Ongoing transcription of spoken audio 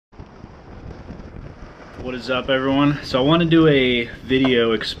What is up, everyone? So I want to do a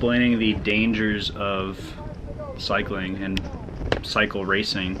video explaining the dangers of cycling and cycle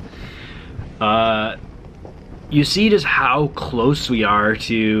racing. You see just how close we are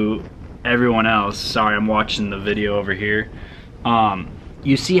to everyone else. Sorry, I'm watching the video over here.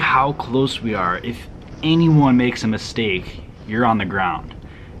 You see how close we are. If anyone makes a mistake, you're on the ground.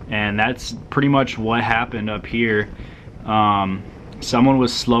 And that's pretty much what happened up here. Someone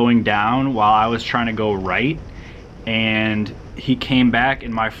was slowing down while I was trying to go right, and he came back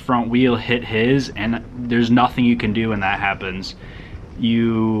and my front wheel hit his, and there's nothing you can do when that happens.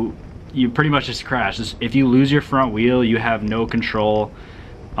 You pretty much just crash. If you lose your front wheel, you have no control,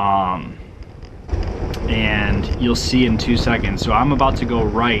 and you'll see in 2 seconds. So I'm about to go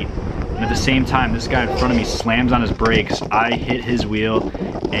right, and at the same time this guy in front of me slams on his brakes. I hit his wheel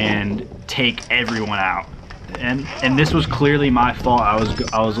and take everyone out. And this was clearly my fault. I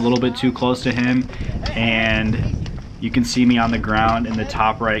was a little bit too close to him, and you can see me on the ground in the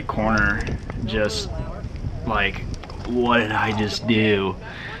top right corner, just like, what did I just do?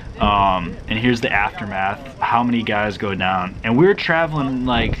 And here's the aftermath. How many guys go down? And we were traveling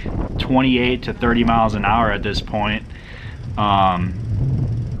like 28 to 30 miles an hour at this point. And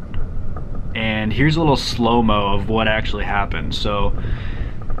here's a little slow-mo of what actually happened. So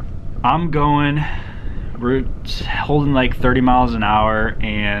I'm going, we're holding like 30 miles an hour,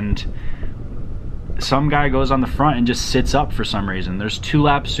 and some guy goes on the front and just sits up for some reason. There's 2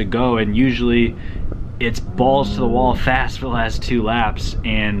 laps to go, and usually it's balls to the wall fast for the last 2 laps,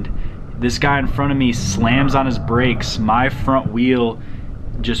 and this guy in front of me slams on his brakes. My front wheel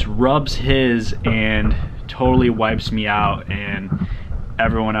just rubs his and totally wipes me out, and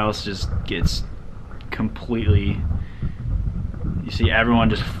everyone else just gets completely, you see everyone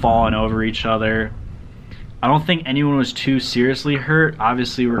just falling over each other. I don't think anyone was too seriously hurt.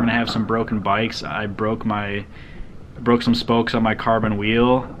 Obviously we're gonna have some broken bikes. I broke some spokes on my carbon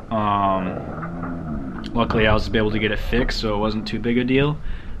wheel. Luckily I was able to get it fixed, so it wasn't too big a deal.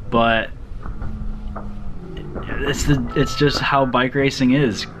 But it's just how bike racing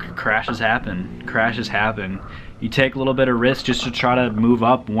is. Crashes happen. Crashes happen. You take a little bit of risk just to try to move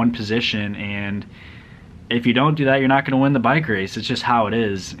up one position, and if you don't do that, you're not going to win the bike race. It's just how it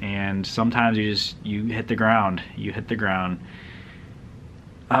is. And sometimes you hit the ground. You hit the ground.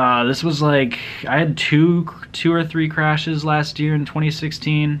 This was like, I had two or three crashes last year in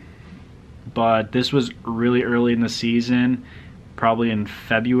 2016, but this was really early in the season, probably in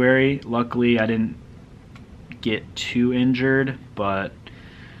February. Luckily I didn't get too injured, but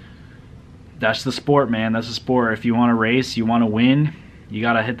that's the sport, man. That's the sport. If you want to race, you want to win, you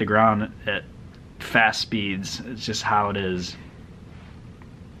got to hit the ground at fast speeds. It's just how it is.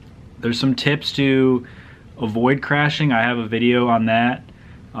 There's some tips to avoid crashing. I have a video on that.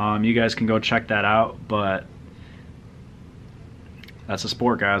 You guys can go check that out, but that's a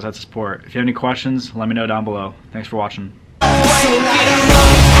sport, guys. That's a sport. If you have any questions, let me know down below. Thanks for watching.